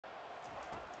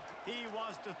He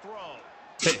wants to throw.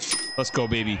 Hey, let's go,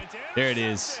 baby. There it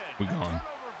is. We're gone.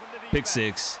 Pick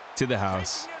 6 to the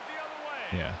house.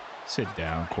 Yeah. Sit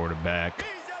down, quarterback.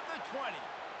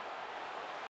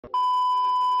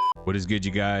 What is good,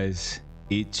 you guys?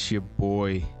 It's your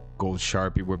boy Gold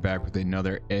Sharpie. We're back with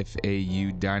another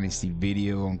FAU Dynasty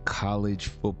video on college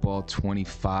football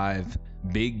 25.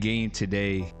 Big game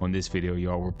today on this video,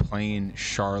 y'all. We're playing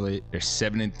Charlotte. They're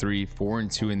 7-3,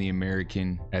 4-2 in the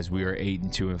American, as we are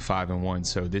 8-2 and 5-1.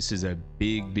 So this is a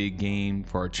big game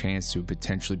for our chance to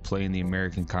potentially play in the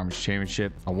American Conference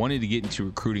Championship. I wanted to get into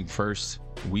recruiting first.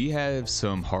 We have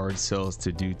some hard sells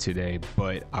to do today,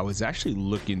 but I was actually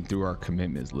looking through our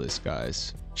commitments list,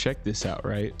 guys. Check this out,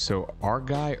 right? So our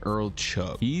guy Earl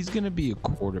Chubb, he's gonna be a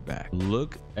quarterback.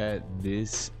 Look at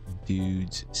this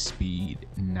dude's speed.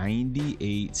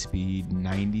 98 speed,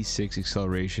 96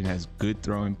 acceleration, has good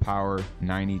throwing power,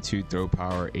 92 throw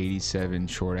power, 87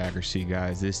 short accuracy.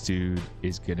 Guys, this dude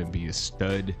is gonna be a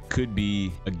stud, could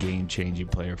be a game-changing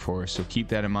player for us, so keep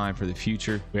that in mind for the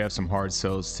future. We have some hard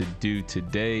sells to do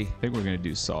today. I think we're gonna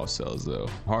do soft sells though.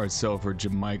 Hard sell for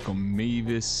Jamichael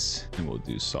Mavis, and we'll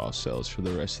do soft sells for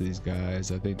the rest of these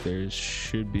guys. I think there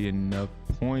should be enough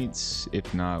points.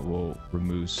 If not, we'll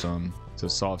remove some. So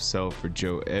soft sell for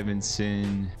Joe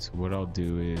Evanson. So what I'll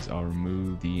do is I'll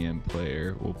remove DM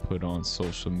player. We'll put on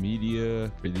social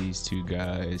media for these two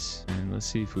guys, and let's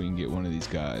see if we can get one of these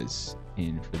guys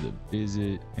in for the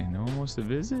visit. And no one wants to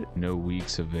visit? No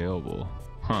weeks available.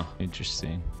 Huh,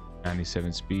 interesting.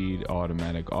 97 speed,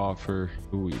 automatic offer.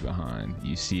 Who are we behind?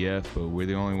 UCF, but we're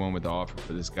the only one with the offer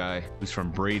for this guy, who's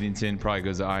from Bradenton, probably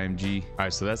goes to IMG. All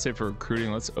right, so that's it for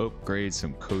recruiting. Let's upgrade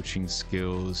some coaching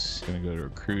skills. Gonna go to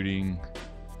recruiting.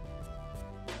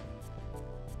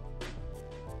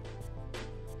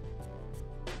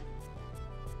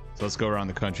 Let's go around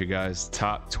the country, guys.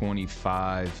 Top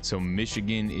 25. So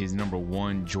Michigan is number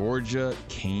 1. Georgia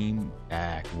came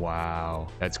back. Wow,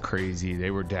 that's crazy. They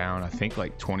were down, I think,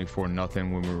 like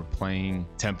 24-0 when we were playing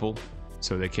Temple.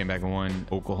 So they came back and won.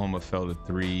 Oklahoma fell to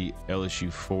 3.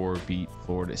 LSU 4 beat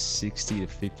Florida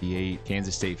 60-58.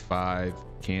 Kansas State 5.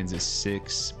 Kansas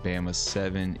 6. Bama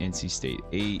 7. NC State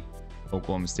 8.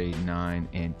 Oklahoma State 9.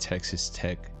 And Texas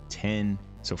Tech 10.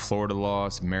 So Florida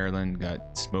lost. Maryland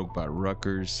got smoked by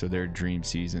Rutgers, so their dream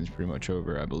season is pretty much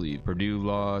over, I believe. Purdue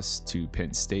lost to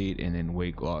Penn State, and then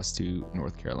Wake lost to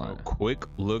North Carolina. Quick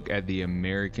look at the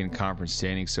American Conference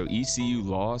standings. So ECU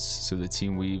lost, so the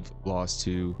team we've lost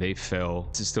to, they fell.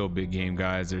 This is still a big game,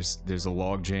 guys. There's a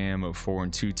log jam of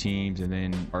 4-2 teams, and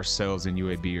then ourselves and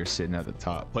UAB are sitting at the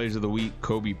top. Players of the week: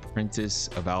 Kobe Prentice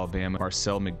of Alabama,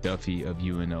 Marcel McDuffie of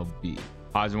UNLV.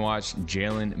 Heisman watch: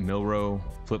 Jalen Milroe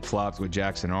flip-flops with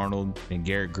Jackson Arnold, and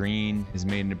Garrett Green has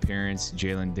made an appearance.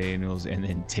 Jalen Daniels, and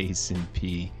then Taysom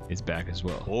P is back as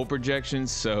well. Bowl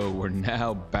projections: so we're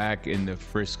now back in the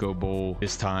Frisco Bowl,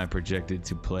 this time projected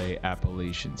to play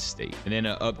Appalachian State. And then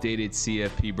an updated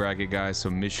CFP bracket, guys. So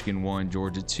Michigan 1,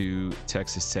 Georgia 2,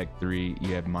 Texas Tech 3.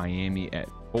 You have Miami at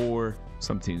 4.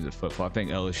 Some teams at flip-flop. I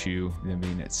think LSU, them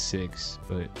being at 6,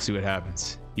 but see what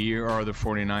happens. Here are the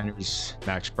 49ers.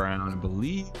 Max Brown, I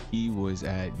believe he was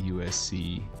at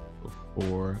USC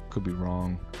before. Could be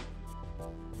wrong.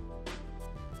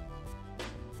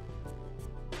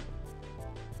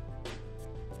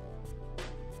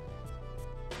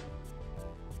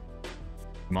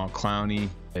 Mont Clowney,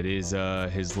 that is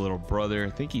his little brother. I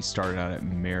think he started out at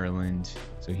Maryland,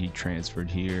 so he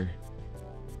transferred here.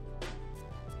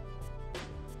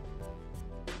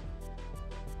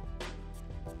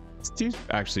 He's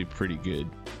actually pretty good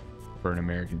for an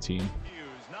American team.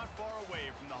 Not far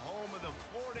away from the home of the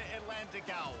Florida Atlantic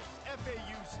Owls,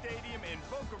 FAU Stadium in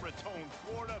Boca Raton,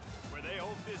 Florida, where they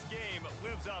hope this game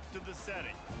lives up to the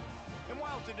setting. And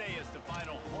while today is the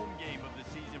final home game of the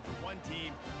season for one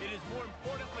team, it is more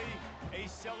importantly a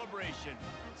celebration.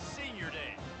 Senior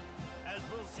Day, as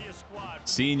we'll see a squad.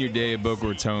 Senior Day at Boca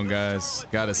Raton, guys.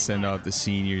 Got to send out the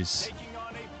seniors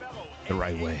the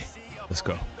right way. Let's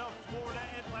go.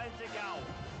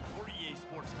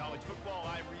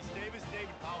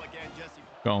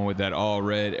 Going with that all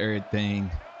red,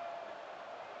 everything.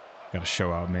 Got to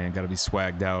show out, man. Got to be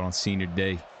swagged out on Senior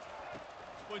Day.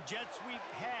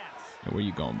 Hey, where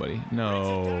you going, buddy?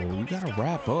 No, you got to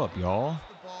wrap up, y'all.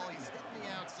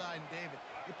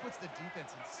 It puts the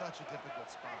defense in such a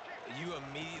difficult spot. You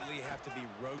immediately have to be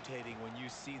rotating when you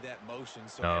see that motion,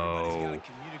 so everybody's got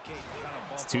to communicate.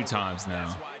 It's 2 times now.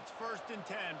 That's why it's 1st and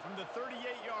 10 from the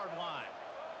 38-yard line.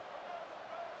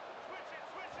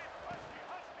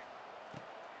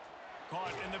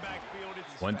 Caught in the backfield.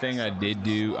 One thing I did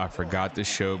do, I forgot to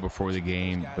show before the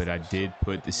game, but I did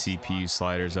put the CPU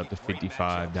sliders up to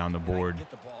 55 down the board.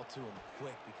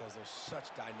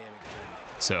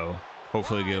 So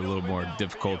hopefully get a little more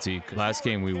difficulty. Last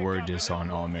game we were just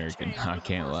on All-American. I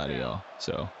can't lie to y'all.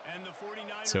 So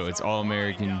it's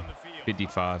All-American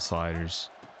 55 sliders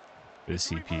for the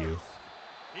CPU.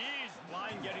 He's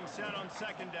line getting set on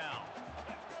second down.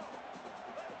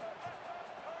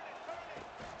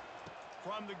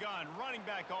 From the gun, running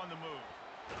back on the move.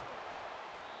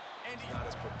 And he's not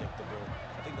as predictable.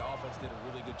 I think the offense did a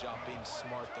really good job being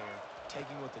smart there,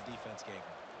 taking what the defense gave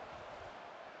him.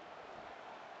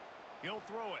 He'll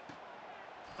throw it.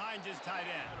 Finds his tight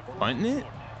end. Punting it?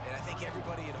 And I think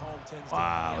everybody at home tends to...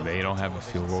 Wow, they don't have a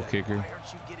field goal kicker. Why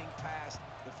aren't you getting past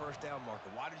the first down marker?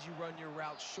 Why did you run your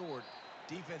route short?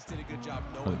 Defense did a good job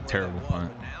knowing where terrible that was,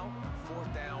 punt. but now,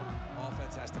 fourth down,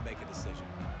 offense has to make a decision.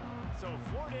 So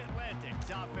Florida Atlantic's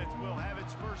offense will have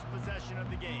its first possession of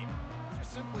the game. These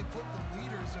are simply put the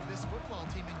leaders of this football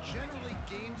team, and generally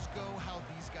games go how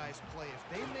these guys play. If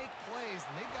they make plays,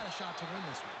 then they've got a shot to win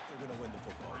this one. They're going to win the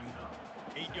football game.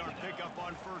 8-yard pickup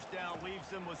on first down leaves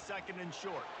them with second and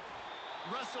short.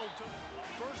 Russell to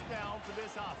first down for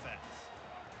this offense.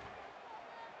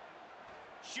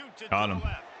 Shoots it Got to him. the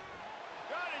left.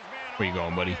 Got his man Where you all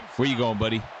going, by buddy? himself. Where you going,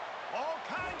 buddy? All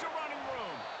kinds of running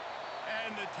room.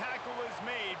 And the tackle is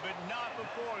made, but not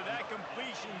before that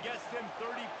completion gets them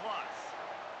 30-plus.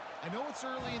 I know it's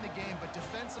early in the game, but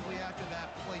defensively after that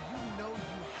play, you know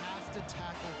you have to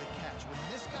tackle the catch. When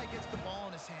this guy gets the ball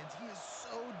in his hands, he is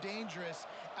so dangerous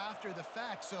after the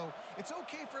fact. So it's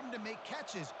okay for him to make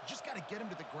catches. You just got to get him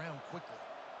to the ground quickly.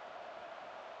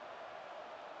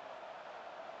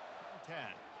 10.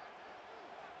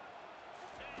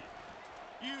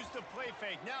 Use the play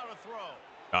fake. Now to throw.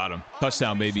 Got him.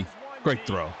 Touchdown, baby. Great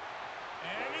throw.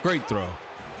 Great throw.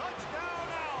 Touchdown,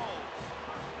 Owls.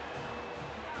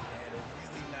 And a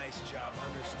really nice job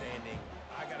understanding.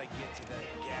 I got to get to that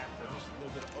gap. There's a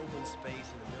little bit of open space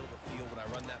in the middle of the field when I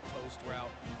run that post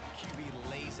route.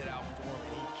 QB lays it out for him,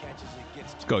 and he catches it.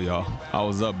 Let's go, y'all. I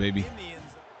was up, baby.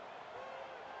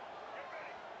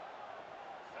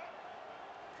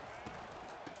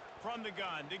 From the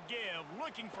gun to give,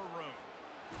 looking for room.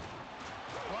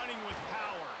 Running with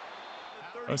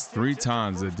power. That's 3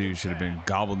 times that dude should have been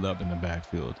gobbled up in the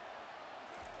backfield.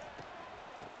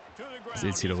 As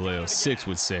NCAA 06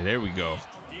 would say. There we go.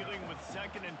 Dealing with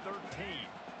second and 13.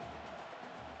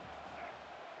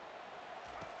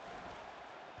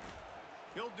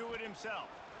 He'll do it himself.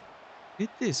 Get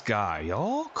this guy,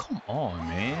 y'all. Come on,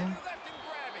 man.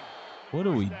 What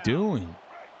are we doing?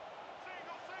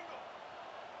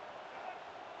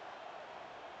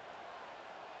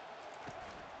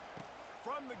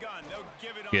 From the gun, they'll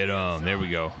give it on Get the him. There we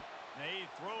go. They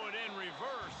throw it in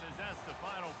reverse as that's the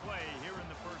final play here in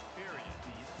the first period.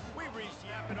 We reach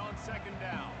the on second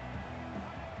down.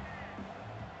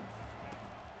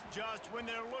 Just when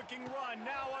they're looking run,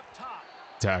 now up top.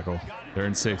 Tackle. They're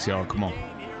in 6, y'all. Come on.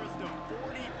 Here is the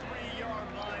 43-yard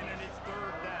line, and it's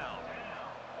third down.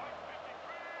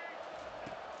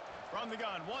 From the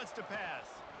gun, wants to pass.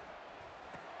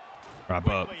 Wrap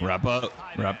up. Wrap up.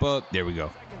 Wrap up. There we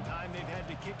go. Second time they've had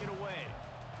to kick it away.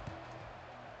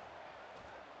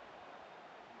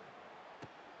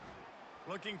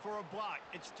 Looking for a block.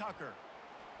 It's Tucker.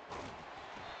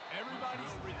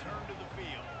 Everybody's returned to the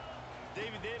field.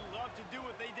 David, they'd love to do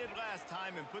what they did last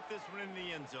time and put this one in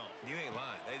the end zone. You ain't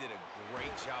lying. They did a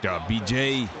great job.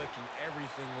 BJ. Clicking.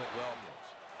 Everything went well.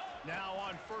 Now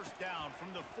on first down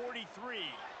from the 43.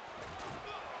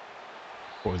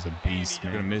 Boy's a beast.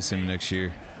 You're going to miss him next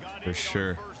year. For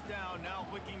sure. First down, now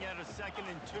looking at a second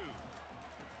and 2.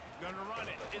 Gonna run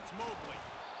it. It's Mobley.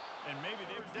 And maybe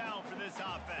they're down for this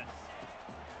offense.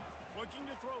 Looking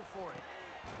to throw for it.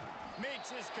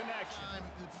 Makes his connection.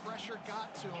 The pressure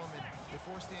got to him and they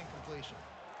forced the incompletion.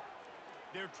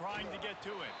 They're trying to get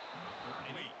to it.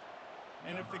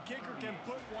 And if the kicker can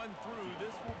put one through,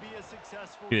 this will be a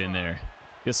successful Get in there.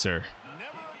 Yes, sir.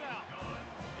 Never a doubt.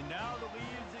 And now the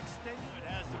lead is extended. It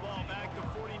has the ball back. The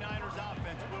 49ers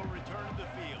offense will return to the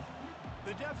field.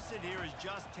 The deficit here is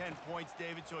just 10 points,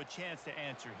 David, so a chance to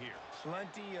answer here.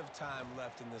 Plenty of time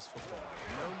left in this football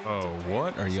game. No need Oh, to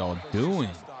what are y'all doing?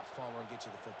 Stop Palmer and get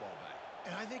you the football back.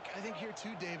 And I think here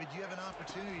too, David, you have an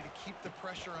opportunity to keep the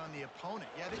pressure on the opponent.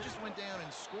 Yeah, they just went down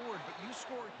and scored, but you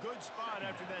scored. Good spot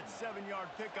after that 7-yard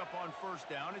pickup on first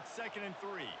down. It's second and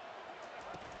 3.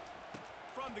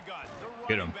 From the gun,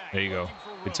 Get him. There you go.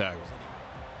 Good tackle.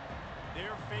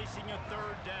 They're facing a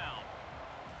third down.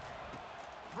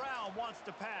 Brown wants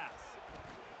to pass.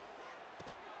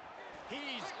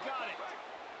 He's got it.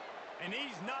 And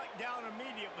he's knocked down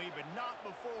immediately, but not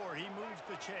before he moves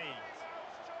the chains.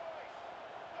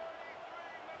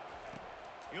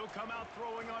 He'll come out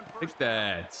throwing on first. Take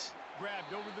that.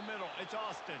 Grabbed over the middle. It's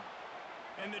Austin.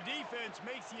 And the defense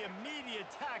makes the immediate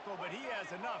tackle, but he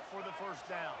has enough for the first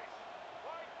down.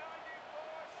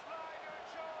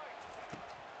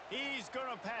 He's going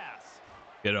to pass.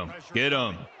 Get him. Get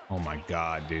him. Oh, my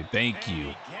God, dude. Thank you.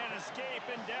 He can't escape,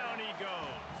 and down he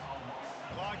goes.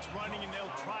 Clock's running, and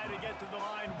they'll try to get to the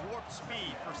line warp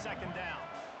speed for second down.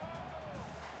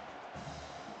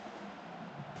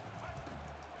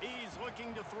 He's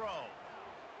looking to throw.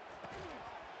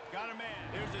 Got a man.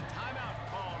 There's a timeout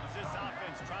call as this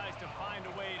offense tries to find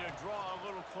a way to draw a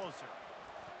little closer.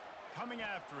 Coming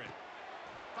after it.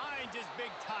 Finds his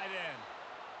big tight end.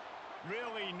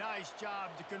 Really nice job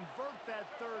to convert that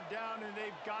third down, and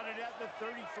they've got it at the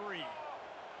 33.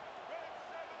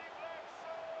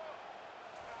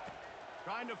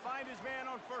 Trying to find his man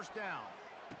on first down.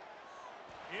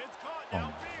 It's caught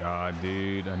downfield. Oh, God,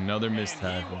 dude. Another missed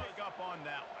tackle. He was up on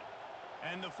that one.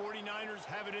 And the 49ers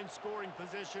have it in scoring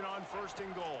position on first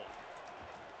and goal.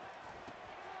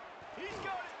 He's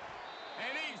got it.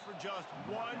 And he's for just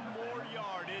one more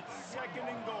yard. It's second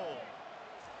and goal.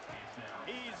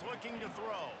 He's looking to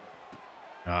throw.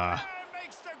 And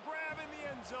makes the grab in the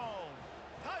end zone.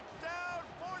 Touchdown,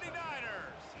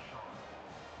 49ers.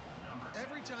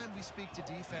 Every time we speak to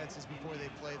defenses before they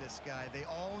play this guy, they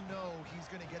all know he's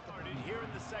going to get the here in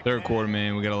the second third quarter,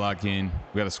 man. We got to lock in.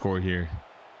 We got to score here.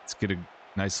 Let's get a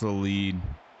nice little lead.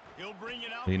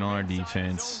 Lean on our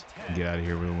defense and get out of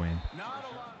here with a win. Not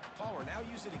a lot. Power now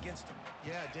use it against him.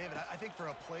 Yeah, David, I think for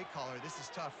a play caller, this is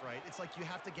tough, right? It's like you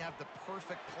have to have the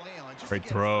perfect play on just great to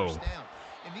get throw. a first down.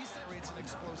 And these generates an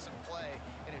explosive play,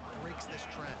 and it breaks this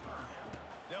trend.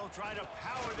 They'll try to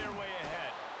power their way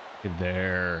ahead. Get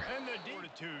there. And the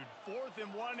fortitude, 4th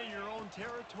and 1 in your own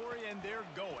territory, and they're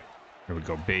going. Here we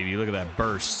go, baby. Look at that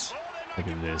burst. Look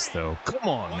at this, though. Come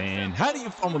on, man. How do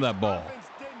you fumble that ball?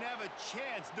 Didn't have a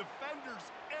chance. Defenders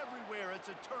everywhere. It's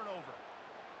a turnover.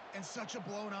 And such a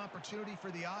blown opportunity for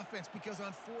the offense because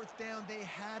on 4th down, they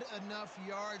had enough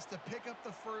yards to pick up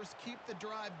the first, keep the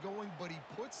drive going, but he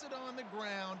puts it on the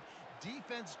ground.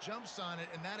 Defense jumps on it,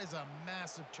 and that is a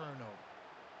massive turnover.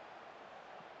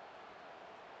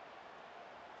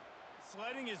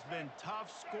 Sledding has been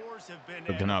tough. Scores have been.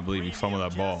 I cannot believe he fumbled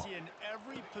that ball.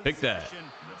 Pick that.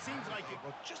 Seems like it.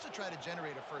 Well, just to try to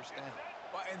generate a first down.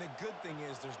 Well, and the good thing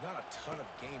is there's not a ton of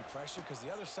game pressure because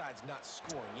the other side's not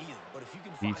scoring either. But if you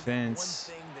can find one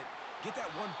thing that get that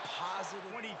one positive.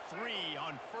 23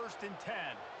 on 1st and 10.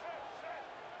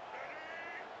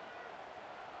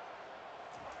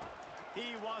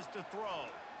 He wants to throw.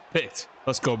 Picked.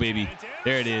 Let's go, baby.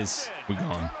 There it is. We're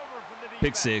gone.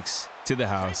 Pick 6 to the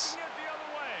house.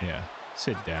 Yeah.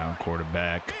 Sit down,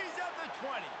 quarterback.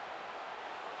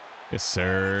 Yes,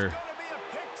 sir.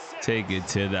 Take it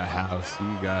to the house.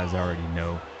 You guys already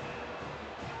know.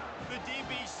 The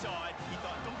DB saw it. He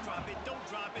thought, don't drop it, don't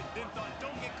drop it. Then thought,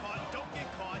 don't get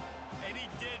caught. And he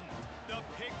didn't. The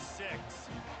pick 6.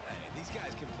 Hey, these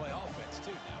guys can play offense,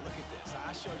 too. Now, look at this.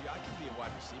 I showed you I can be a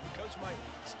wide receiver. Coach might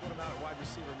split him out at wide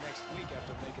receiver next week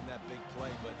after making that big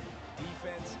play. But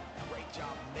defense, great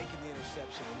job making the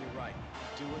interception. And you're right,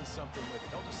 doing something with it.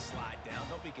 Don't just slide down.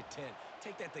 Don't be content.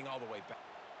 Take that thing all the way back.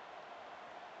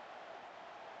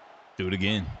 Do it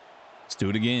again. Let's do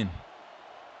it again.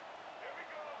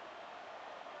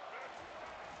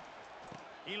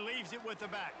 He leaves it with the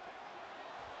back.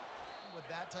 With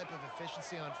that type of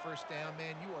efficiency on 1st down,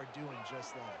 man, you are doing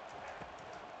just that.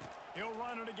 He'll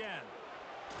run it again.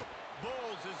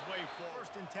 Bulls his way forward.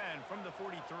 1st and 10 from the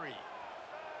 43.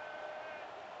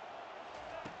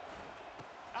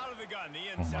 Out of the gun,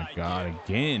 the inside. Oh, my God,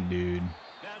 again, dude.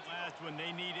 That last one,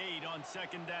 they need 8 on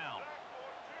 2nd down.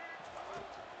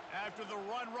 After the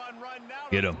run, now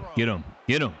get him, get him,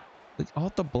 get him. Look,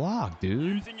 off the block,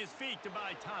 dude. Using his feet to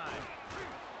buy time.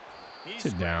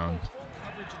 Sit down. Full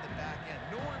coverage in the back end.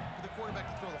 Nowhere for the quarterback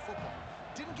to throw the football.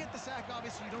 Didn't get the sack,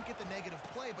 obviously. You don't get the negative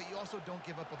play, but you also don't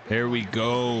give up a big. There we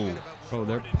go. Bro,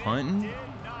 they're punting.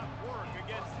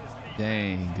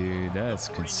 Dang, dude, that's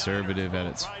conservative at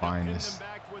its finest.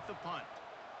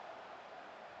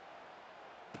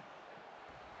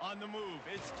 On the move,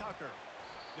 it's Tucker.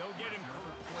 They'll get him.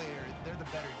 Player, they're the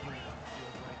better unit on the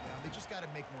field right now. They just got to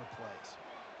make more plays.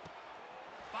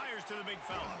 Fires to the big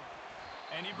fella.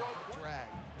 And he broke. Drag.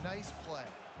 Nice play.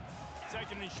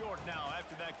 2nd and short now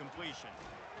after that completion.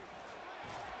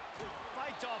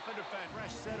 Fights off a defense.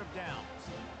 Fresh set of downs.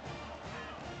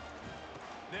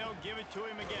 They'll give it to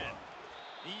him again.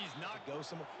 He's not to go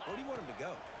somewhere. Where do you want him to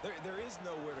go? There is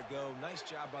nowhere to go. Nice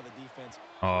job by the defense.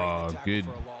 Oh, good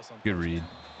read.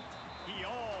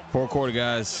 Fourth quarter,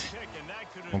 guys.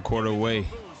 One quarter away.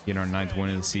 Get our 9th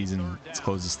win of the season. Let's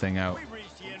close this thing out. We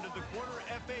reached the end of the quarter.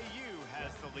 FAU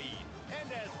has the lead.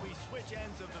 And as we switch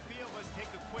ends of the field, let's take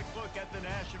a quick look at the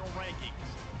national rankings.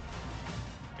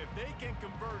 If they can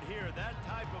convert here, that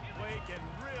type of play can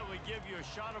really give you a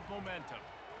shot of momentum.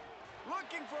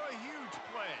 Looking for a huge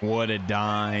play. What a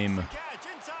dime. Catch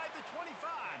inside the 25.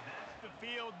 The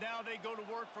field, now they go to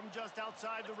work from just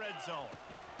outside the red zone.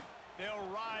 They'll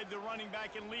ride the running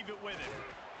back and leave it with him.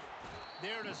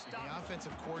 There to stop. The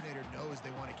offensive coordinator knows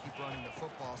they want to keep running the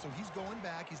football, so he's going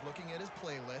back, he's looking at his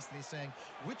playlist, and he's saying,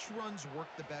 which runs work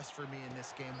the best for me in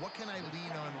this game? What can I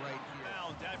lean on right here?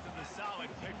 Bounds after the solid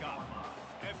pickup.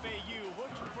 FAU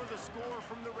looking for the score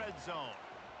from the red zone.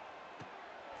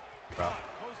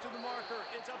 Close to the marker.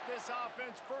 It's up this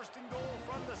offense. First and goal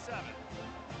from the 7.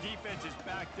 Defense is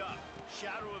backed up.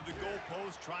 Shadow of the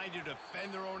goalpost, trying to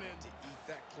defend their own end. To eat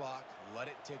that clock, let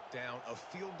it tick down. A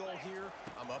field goal here.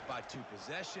 I'm up by 2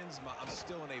 possessions. I'm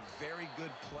still in a very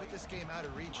good place. Put this game out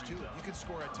of reach, too. You can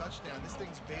score a touchdown. This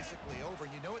thing's basically over.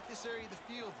 And you know, at this area of the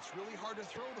field, it's really hard to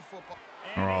throw the football.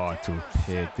 Oh, to a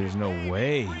pick. There's no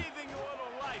way.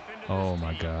 Oh,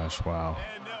 my gosh. Wow.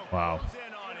 Wow.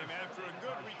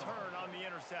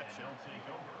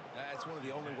 That's one of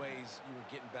the only ways you were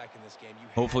getting back in this game.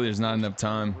 Hopefully there's not enough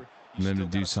time for them to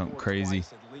do something crazy.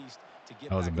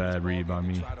 That was a bad read by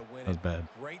me. That was bad.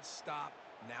 Great stop.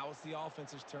 Now it's the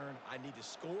offense's turn. I need to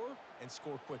score and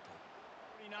score quickly.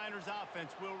 49ers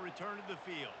offense will return to the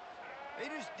field. They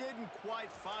just didn't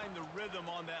quite find the rhythm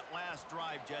on that last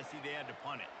drive, Jesse. They had to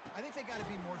punt it. I think they got to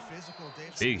be more physical,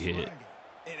 Dave. Big hit.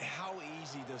 And how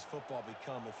easy does football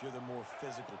become if you're the more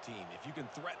physical team? If you can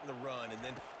threaten the run and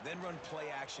then run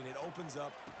play action, it opens up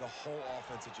the whole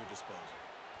offense at your disposal.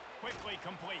 Quickly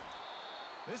complete.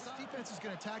 This defense is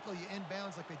going to tackle you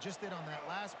inbounds like they just did on that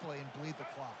last play and bleed the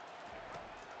clock.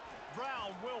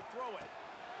 Brown will throw it.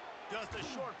 Just a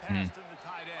short pass to the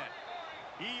tight end.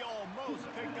 He almost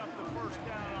picked up the first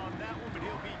down on that one, but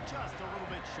he'll be just a little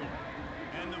bit short.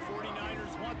 And the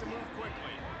 49ers want to move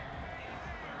quickly.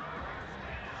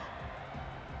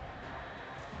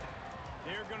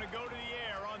 They're going to go to the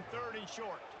air on 3rd and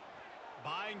short.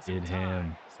 Buying some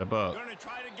time. Step up. Going to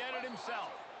try to get it himself.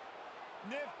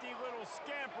 Nifty little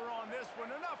scamper on this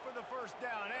one. Enough for the first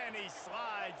down, and he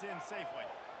slides in safely.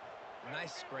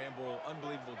 Nice scramble.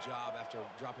 Unbelievable job after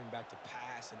dropping back to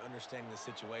pass and understanding the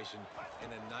situation. And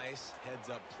a nice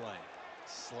heads-up play.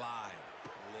 Slide.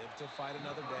 Live to fight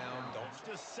another down. Don't.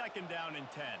 Just 2nd down and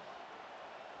 10.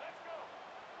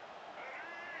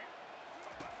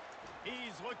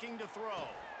 He's looking to throw.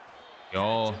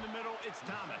 Y'all. In the middle, it's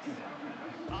Thomas.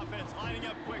 Offense lining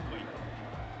up quickly.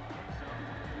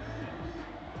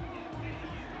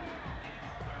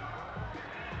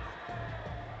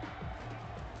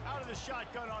 Out of the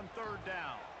shotgun on 3rd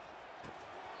down.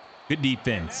 Good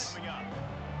defense.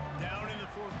 Down in the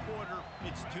 4th quarter,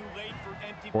 it's too late for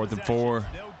empty 4th and 4.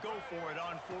 They'll go for it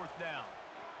on 4th down.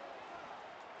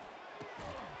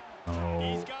 Oh.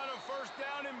 He's got a first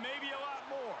down and maybe a lot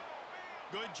more.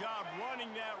 Good job running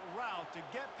that route to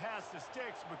get past the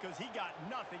sticks because he got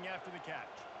nothing after the catch.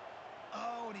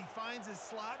 Oh, and he finds his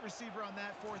slot receiver on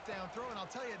that 4th down throw. And I'll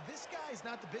tell you, this guy's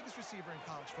not the biggest receiver in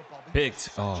college football. But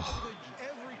picked. Oh.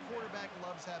 Every quarterback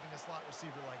loves having a slot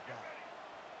receiver like that.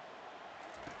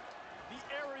 The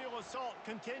aerial assault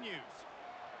continues.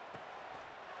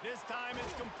 This time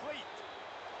it's complete.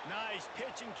 Nice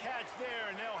pitch and catch there,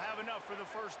 and they'll have enough for the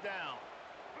first down.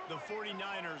 The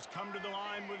 49ers come to the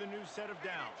line with a new set of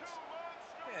downs.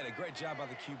 And a great job by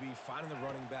the QB finding the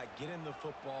running back, getting the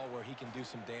football where he can do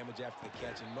some damage after the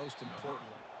catch, and most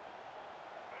importantly,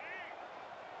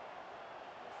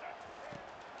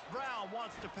 Brown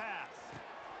wants to pass.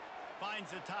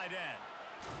 Finds the tight end.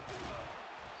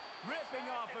 Ripping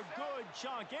off a good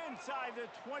chunk inside the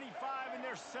 25, and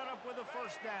they're set up with a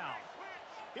first down.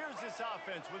 Here's this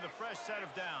offense with a fresh set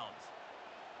of downs.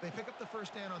 They pick up the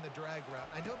first down on the drag route.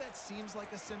 I know that seems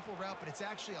like a simple route, but it's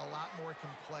actually a lot more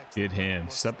complex. Good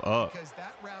hand. Step up. Because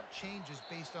that route changes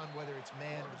based on whether it's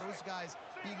man or those guys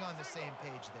being on the same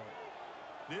page there.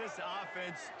 This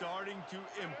offense starting to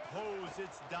impose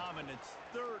its dominance.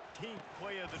 13th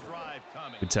play of the drive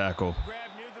coming. Good tackle.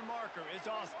 Grab near the marker is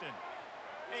Austin.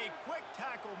 A quick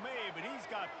tackle made, but he's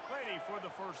got plenty for the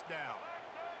first down.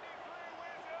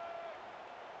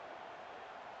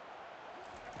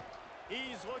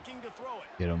 He's looking to throw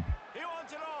it. Get him. He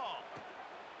wants it all.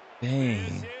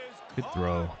 Dang. Good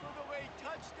throw. For the late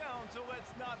touchdown, so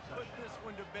let's not put this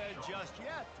one to bed just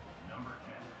yet.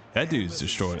 That dude's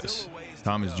destroyed us.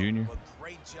 Thomas Jr.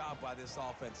 Great job by this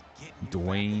offense getting you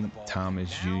Dwayne back in the ball. Thomas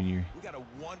Now, Jr. We got a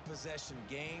one-possession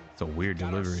game. It's a weird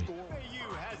delivery.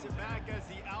 FAU has it back as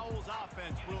the Owls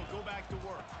offense will go back to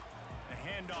work. The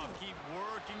handoff, keep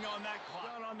working on that clock.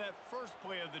 On that first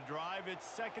play of the drive, it's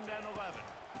 2nd and 11.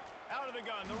 Out of the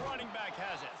gun, the running back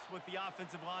has it with the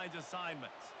offensive line's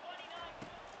assignments.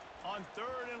 On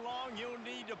 3rd and long, you'll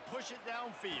need to push it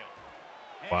downfield.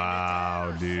 And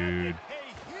Wow, dude. A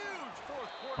huge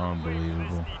fourth-quarter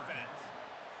Unbelievable. play for this defense.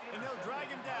 And they'll drag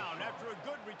him down after a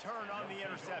good return on the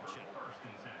interception.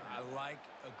 I like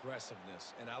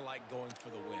aggressiveness, and I like going for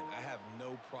the win. I have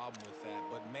no problem with that.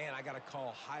 But, man, I got to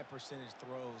call high-percentage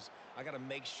throws. I got to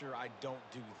make sure I don't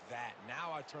do that.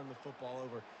 Now I turn the football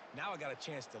over. Now I got a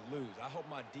chance to lose. I hope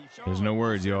my defense... There's no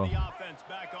words, y'all.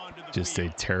 Just a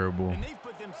terrible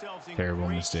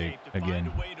mistake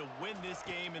again.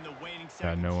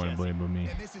 Got no one to blame but me.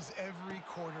 And this is every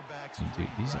quarterback's Dude,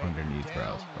 these underneath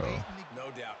routes, bro. No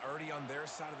doubt. Already on their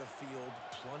side of the field.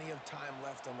 Plenty of time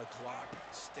left on the clock.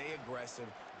 Stay aggressive.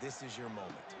 This is your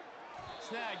moment.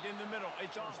 Snagged in the middle.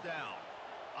 It's off down.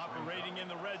 Operating in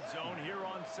the red zone here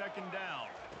on 2nd down.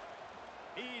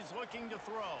 He's looking to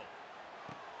throw.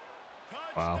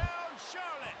 Touchdown,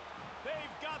 Charlotte.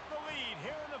 They've got the lead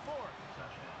here in the 4th.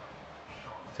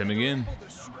 Tim again. To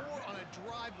score on a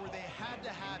drive where they had to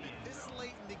have it this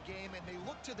late in the game, and they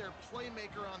look to their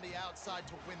playmaker on the outside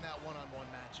to win that one-on-one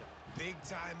matchup.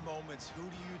 Big-time moments. Who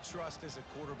do you trust as a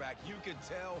quarterback? You could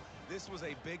tell this was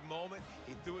a big moment.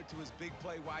 He threw it to his big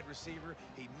play wide receiver.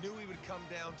 He knew he would come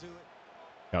down to it.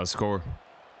 Got a score.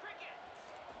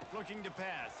 Looking to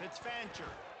pass. It's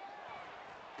Fancher.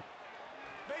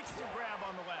 Makes the grab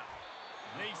on the left.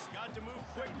 They've got to move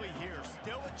quickly here.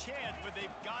 Still a chance, but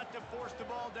they've got to force the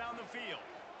ball down the field.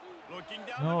 Looking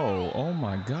down the middle. Oh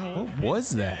my God. What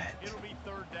was that? It'll be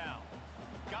 3rd down.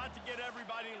 Got to get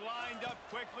everybody lined up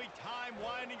quickly. Time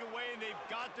winding away, and they've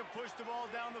got to push the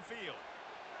ball down the field.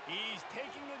 He's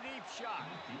taking a deep shot.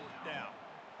 4th down.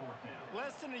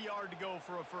 Less than a yard to go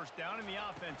for a 1st down, and the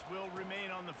offense will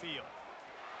remain on the field.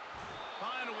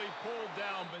 Finally pulled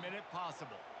down, but minute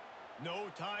possible.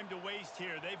 No time to waste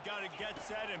here. They've got to get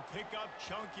set and pick up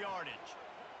chunk yardage.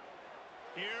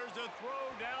 Here's a throw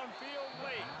downfield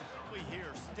late.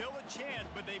 Here, still a chance,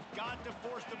 but they've got to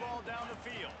force the ball down the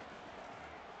field.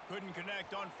 Couldn't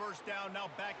connect on 1st down. Now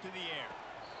back to the air.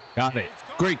 Got it.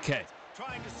 Great catch.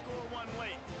 Trying to score one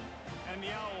late. And the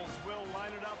Owls will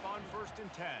line it up on 1st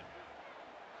and 10.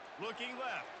 Looking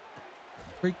left.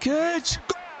 Great catch.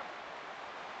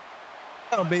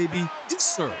 Go, baby. Yes,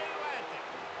 sir.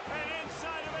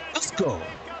 Let's go. Man,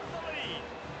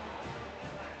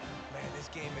 this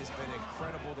game has been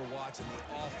incredible to watch, and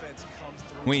the offense comes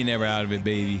through. We ain't never out of it,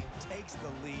 baby. Takes the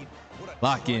lead. What a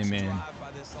Lock in, clutch man. drive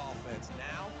by this offense.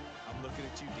 Now, I'm looking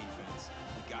at you, defense.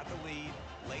 You got the lead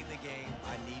late in the game.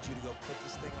 I need you to go put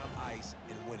this thing on ice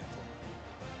and win it for me.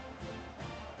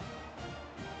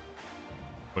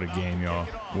 What a game, y'all.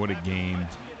 What a game.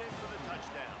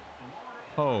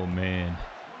 Oh, man.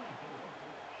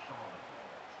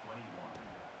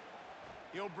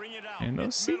 And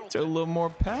those seats are a little more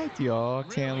packed, y'all.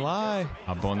 Can't lie.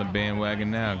 Hop on the bandwagon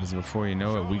now, because before you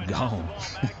know it, we gone.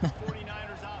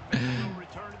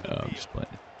 I'm just playing.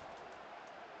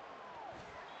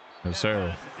 No,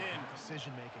 sir.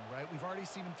 Decision making, right? We've already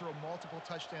seen him throw multiple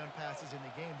touchdown passes in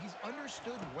the game. He's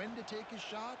understood when to take his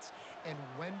shots and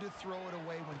when to throw it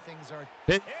away when things are.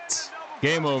 Hits.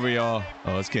 Game over, y'all.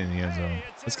 Oh, let's get in the end zone.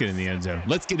 Let's get in the end zone.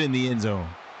 Let's get in the end zone.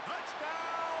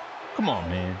 Come on,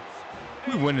 man.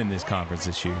 We're winning this conference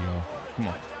this year, y'all. Come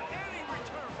on.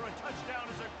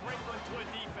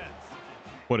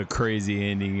 What a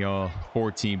crazy ending, y'all.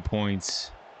 14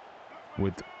 points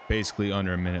with basically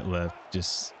under a minute left.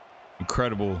 Just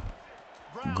incredible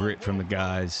grit from the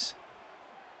guys.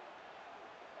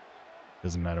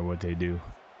 Doesn't matter what they do.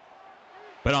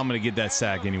 But I'm going to get that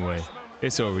sack anyway.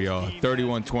 It's over, y'all.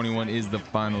 31-21 is the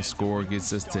final score.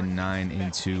 Gets us to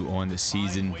 9-2 on the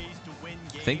season.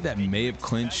 I think that may have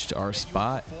clinched our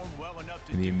spot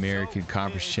in the American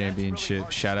Conference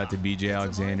Championship. Shout out to BJ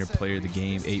Alexander, player of the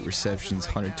game, 8 receptions,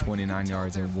 129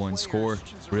 yards, and 1 score.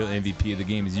 Real MVP of the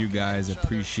game is you guys.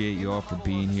 Appreciate you all for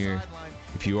being here.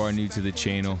 If you are new to the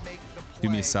channel, do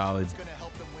me a solid.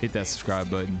 Hit that subscribe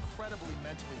button.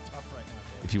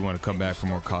 If you want to come back for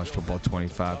more college football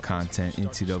 25 content,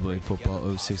 NCAA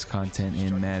football 06 content,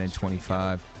 and Madden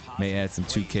 25, may add some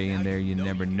 2K in there. You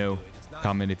never know.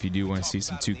 Comment if you do want to see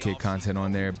some 2K content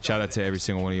on there. Shout out to every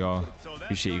single one of y'all.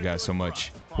 Appreciate you guys so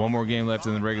much. One more game left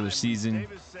in the regular season.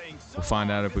 We'll find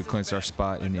out if we clinch our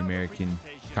spot in the American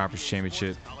Conference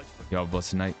Championship. Y'all have a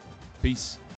blessed night.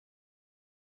 Peace.